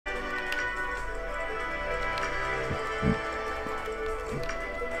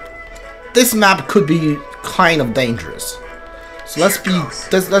this map could be kind of dangerous. So let's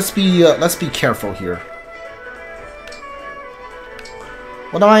be careful here.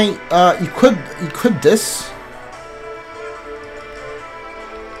 What do I equip this?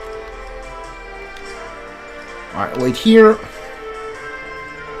 All right, wait here.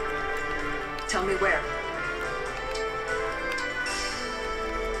 Tell me where.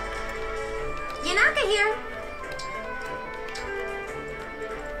 Yanaka here.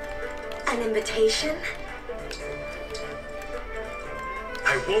 An invitation?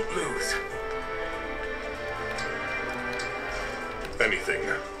 I won't lose. Anything.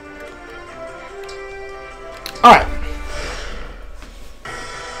 All right.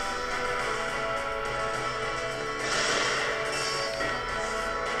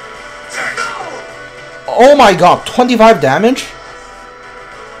 Oh my god, 25 damage?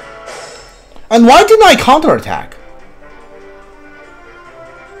 And why didn't I counterattack?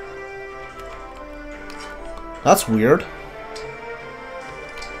 That's weird.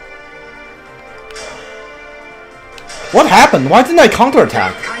 What happened? Why didn't I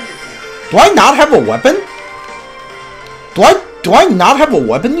counterattack? Do I not have a weapon? Do I not have a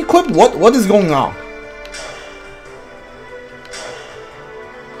weapon equipped? What is going on?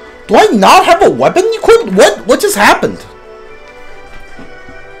 Do I not have a weapon equipped? What just happened?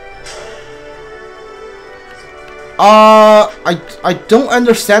 I don't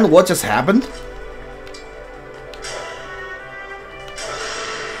understand what just happened.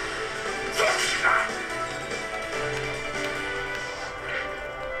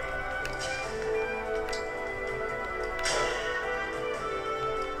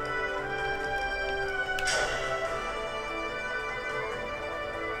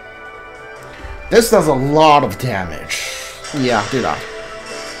 This does a lot of damage. Yeah, do that.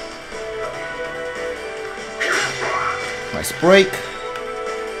 Nice break.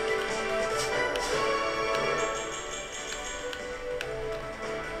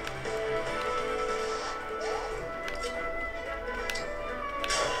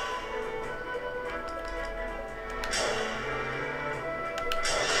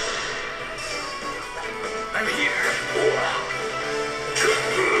 I'm here.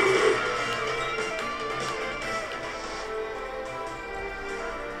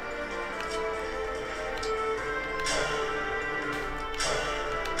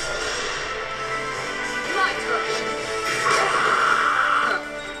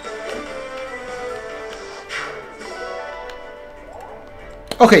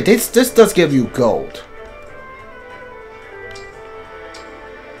 Okay, this does give you gold.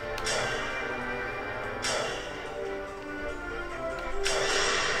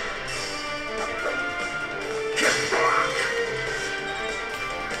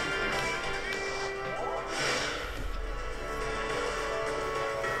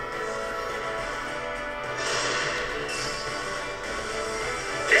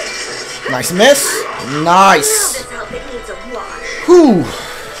 Nice miss. Nice. Whew.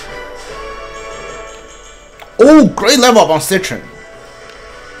 Oh, great level up on Citron.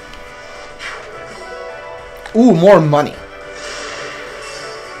 Ooh, more money.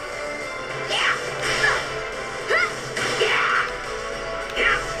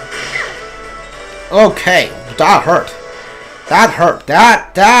 Okay, that hurt. That hurt.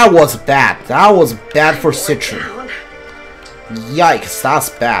 That was bad. That was bad for Citron. Yikes, that's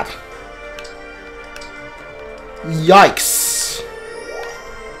bad. Yikes.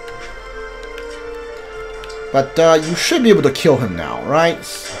 But you should be able to kill him now, right?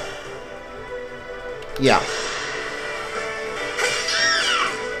 Yeah.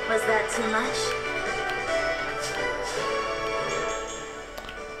 Was that too much?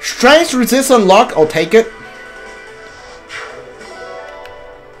 Strength resist unlock, I'll take it.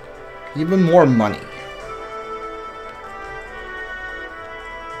 Even more money.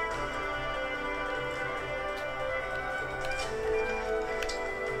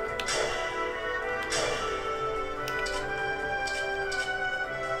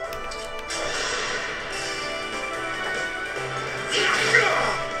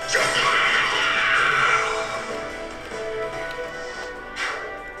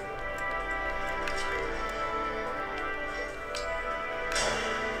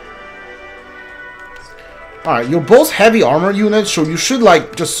 Alright, you're both heavy armor units, so you should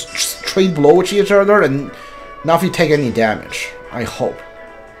like just trade blow with each other and not if you take any damage. I hope.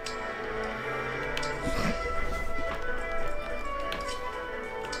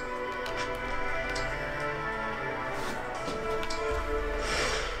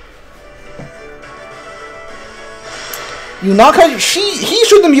 You knock out he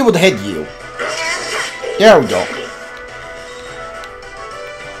shouldn't be able to hit you. There we go.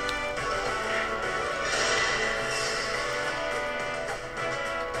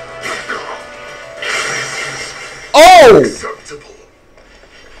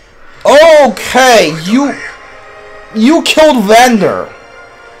 Okay, you killed Vander.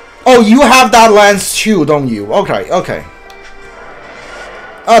 Oh, you have that lance too, don't you? Okay, okay.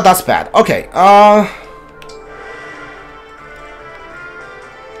 Oh, that's bad. Okay,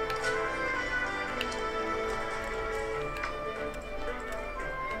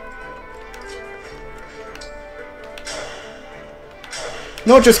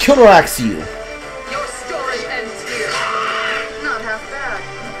 no, just counteract you. Your story ends here. Not half bad.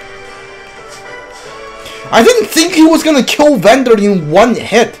 I didn't think he was gonna kill Vander in one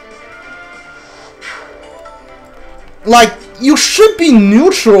hit. Like, you should be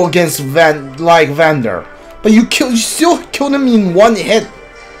neutral against Vander, but you still killed him in one hit.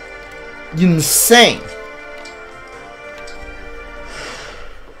 Insane.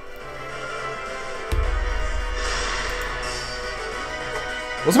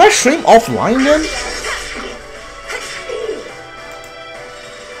 Was my stream offline then?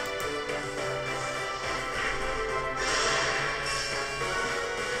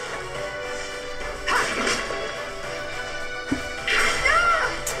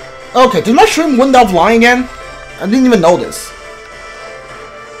 Okay, did my stream went offline again? I didn't even notice.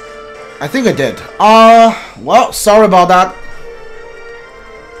 I think I did. Well, sorry about that.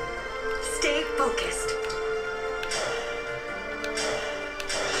 Stay focused.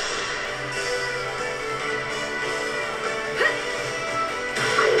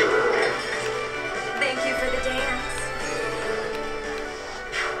 Thank you for the dance.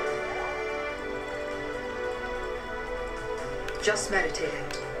 Just meditating.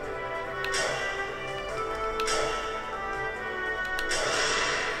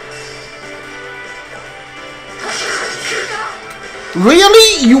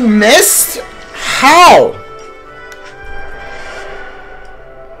 Really? You missed? How?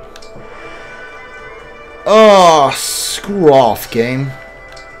 Oh, screw off, game.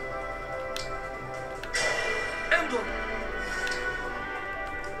 Emblem.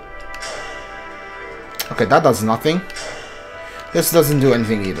 Okay, that does nothing. This doesn't do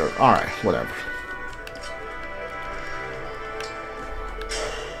anything either. Alright, whatever.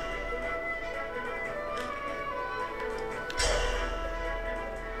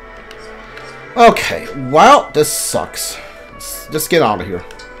 Okay, well, this sucks. Let's just get out of here.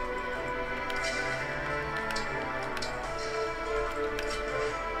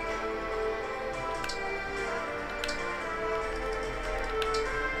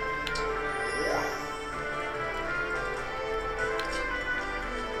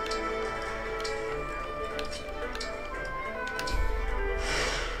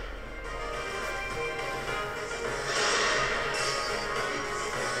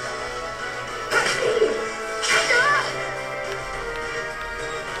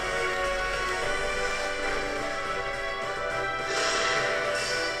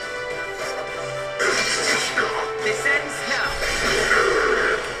 This ends now.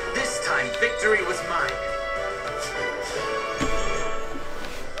 This time, victory was mine.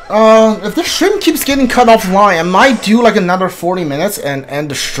 If the stream keeps getting cut offline, I might do like another 40 minutes and end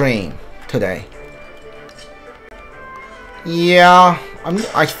the stream today. Yeah,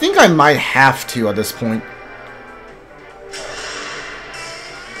 I think I might have to at this point.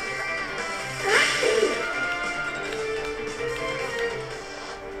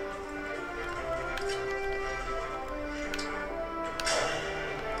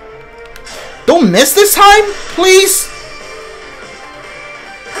 Don't miss this time, please.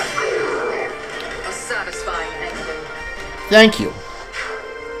 A satisfying ending. Thank you.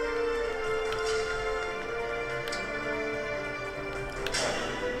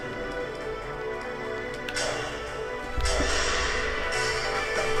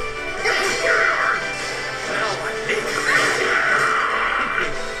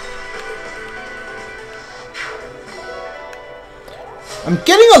 I'm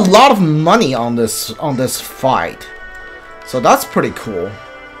getting a lot of money on this fight, so that's pretty cool.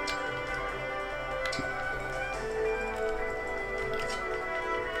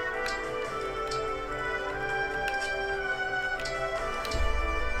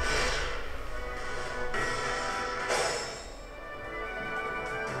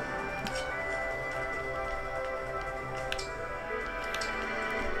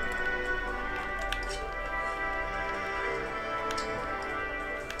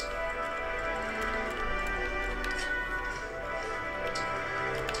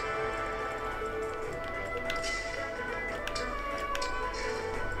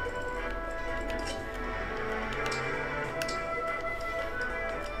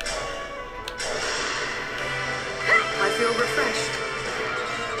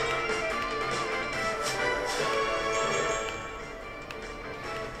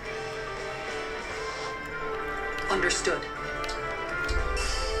 Understood.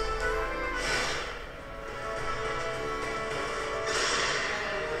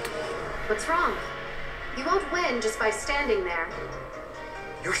 What's wrong? You won't win just by standing there.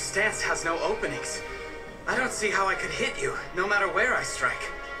 Your stance has no openings. I don't see how I could hit you, no matter where I strike.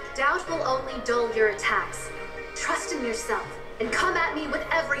 Doubt will only dull your attacks. Trust in yourself and come at me with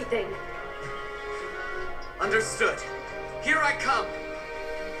everything. Understood. Here I come.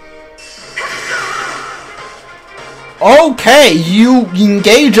 Okay, you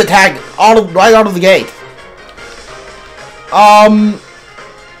engage attack right out of the gate.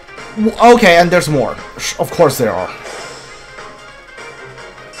 Okay, and there's more. Of course there are.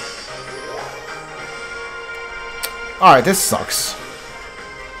 Alright, this sucks.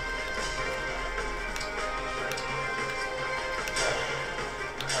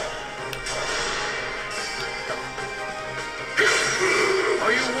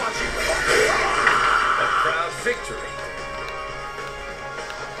 Are you watching? A proud victory.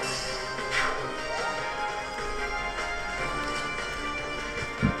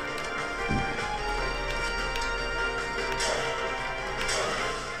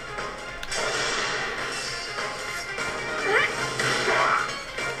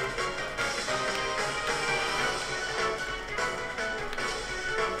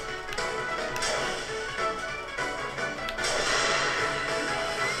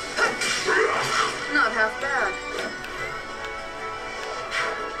 Not half bad.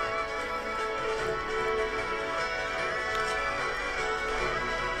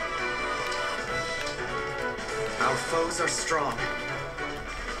 Our foes are strong.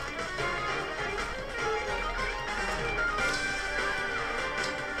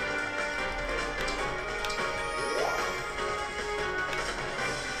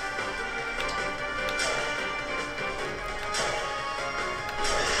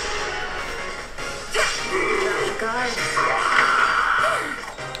 Guys.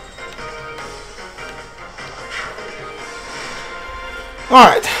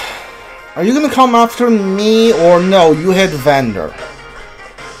 Alright. Are you gonna come after me or no? You hit Vander. Let's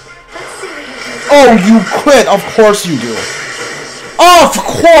see what you can do. Oh, you crit! Of course you do. Of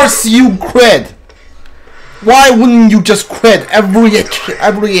course you crit! Why wouldn't you just crit every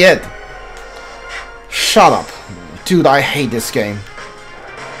hit? Shut up. Dude, I hate this game.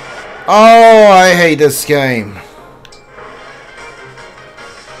 Oh, I hate this game.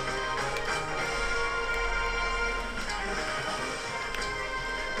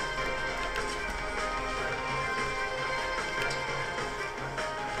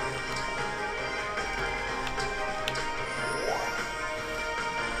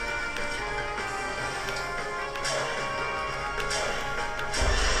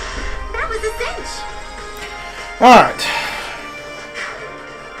 That was a cinch! Alright.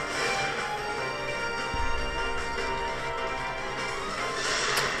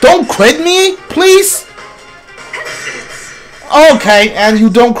 Don't crit me, please? Okay, and you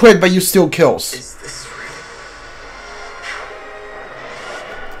don't crit, but you still kills. Is this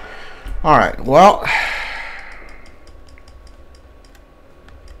real? Alright, well...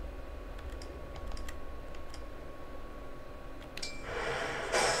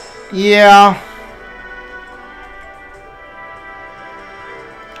 Yeah...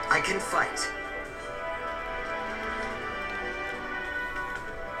 I can fight.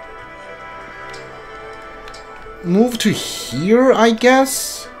 Move to here, I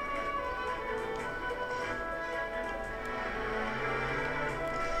guess?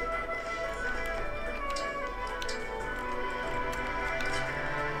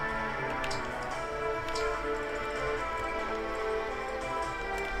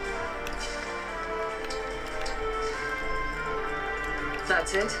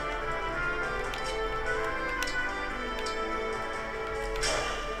 That's it.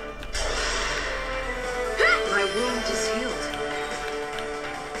 My wound is healed.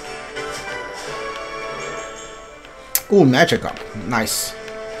 Ooh, magic up. Nice.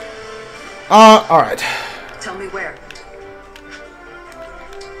 Alright. Tell me where.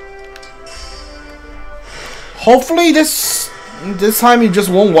 Hopefully this time you just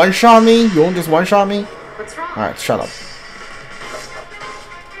won't one-shot me. You won't just one-shot me. What's wrong? Alright, shut up.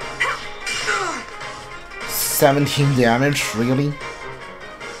 17 damage, really?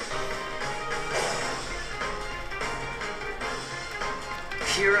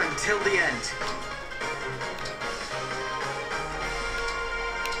 Here until the end.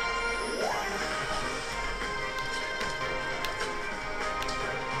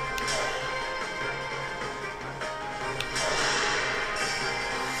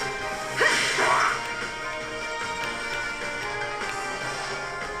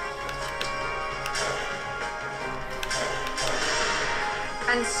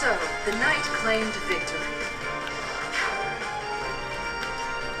 And so, the knight claimed victory.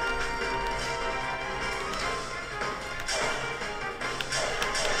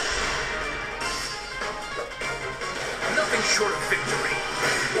 Nothing short of victory.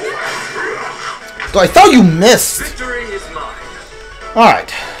 So I thought you missed. Victory is mine.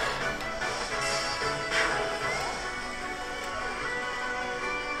 Alright.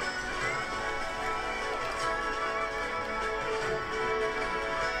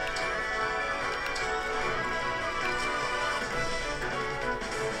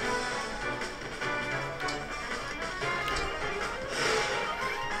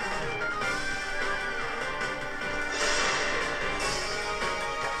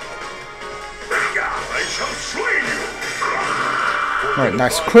 I shall slay you! Alright,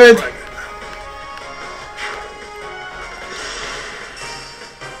 nice crit.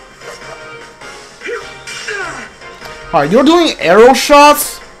 Alright, you're doing arrow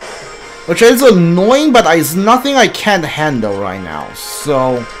shots, which is annoying, but it's nothing I can't handle right now,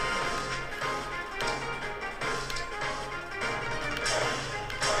 so...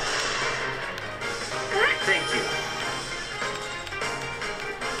 Thank you.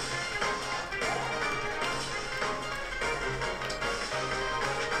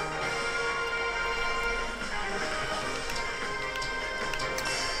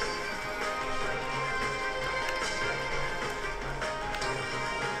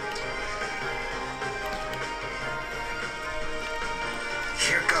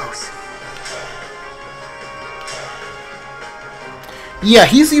 Here goes. Yeah,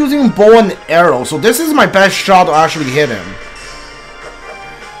 he's using bow and arrow, so this is my best shot to actually hit him.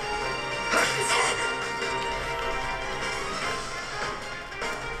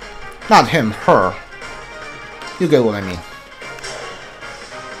 Not him, her. You get what I mean.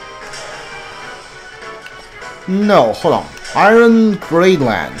 No, hold on. Iron Great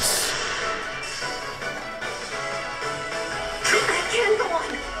Lance. I can't go on.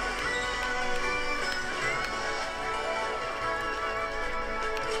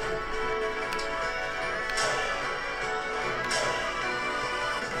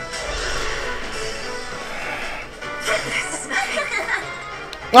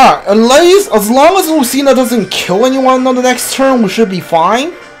 At least, as long as Lucina doesn't kill anyone on the next turn, we should be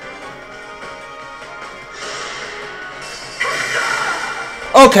fine.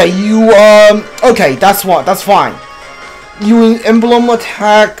 Okay, you, okay, that's what, that's fine. You Emblem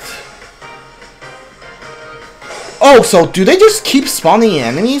attacked... Oh, so do they just keep spawning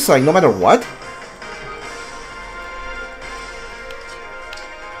enemies, like, no matter what?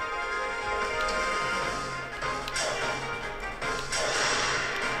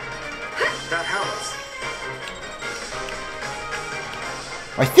 That helps.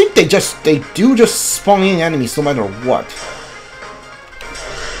 I think they do just spawn in enemies no matter what.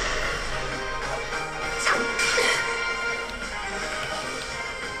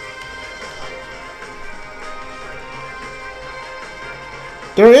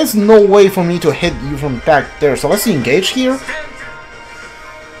 There is no way for me to hit you from back there, so let's engage here.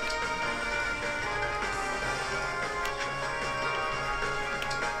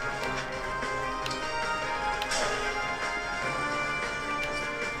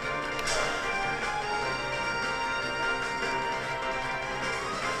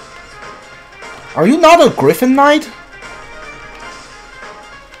 Are you not a Griffin Knight?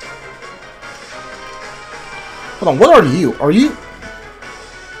 Hold on, what are you? Are you...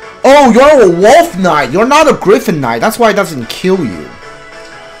 Oh, you're a Wolf Knight! You're not a Griffin Knight, that's why it doesn't kill you.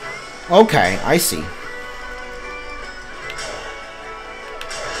 Okay, I see.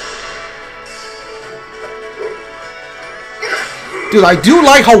 Dude, I do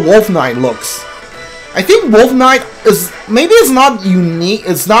like how Wolf Knight looks. I think Wolf Knight is... Maybe it's not unique,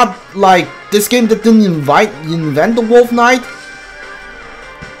 it's not like... This game didn't invent the Wolf Knight.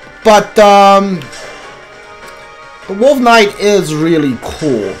 But, the Wolf Knight is really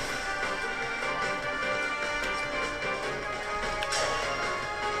cool.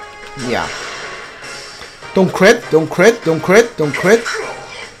 Yeah. Don't crit, don't crit, don't crit, don't crit.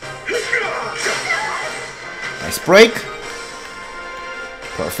 Nice break.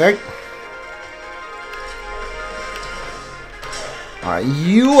 Perfect. Alright,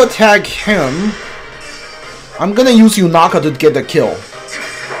 you attack him. I'm gonna use Yunaka to get the kill.